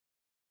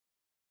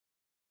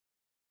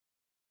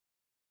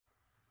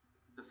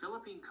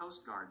Philippine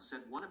Coast Guard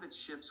said one of its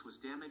ships was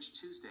damaged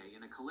Tuesday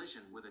in a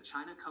collision with a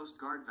China Coast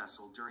Guard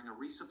vessel during a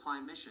resupply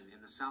mission in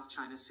the South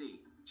China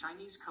Sea.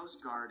 Chinese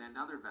Coast Guard and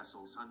other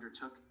vessels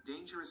undertook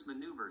dangerous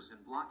maneuvers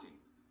and blocking,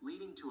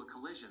 leading to a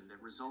collision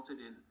that resulted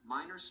in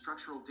minor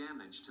structural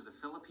damage to the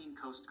Philippine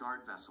Coast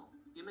Guard vessel.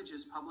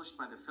 Images published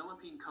by the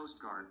Philippine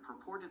Coast Guard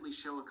purportedly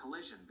show a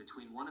collision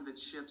between one of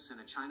its ships and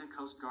a China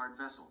Coast Guard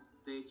vessel.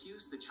 They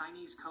accused the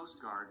Chinese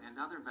Coast Guard and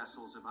other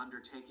vessels of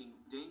undertaking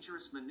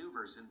dangerous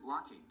maneuvers and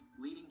blocking,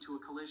 leading to a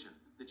collision.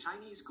 The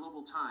Chinese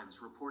Global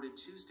Times reported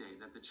Tuesday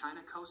that the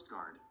China Coast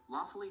Guard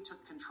lawfully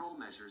took control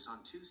measures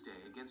on Tuesday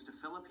against a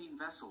Philippine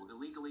vessel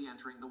illegally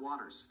entering the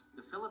waters.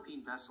 The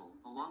Philippine vessel,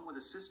 along with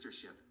a sister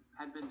ship,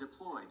 had been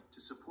deployed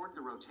to support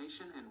the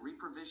rotation and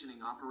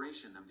reprovisioning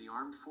operation of the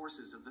armed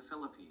forces of the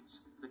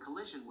Philippines. The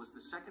collision was the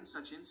second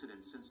such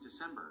incident since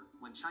December,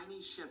 when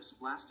Chinese ships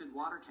blasted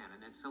water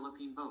cannon at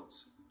Philippine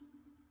boats.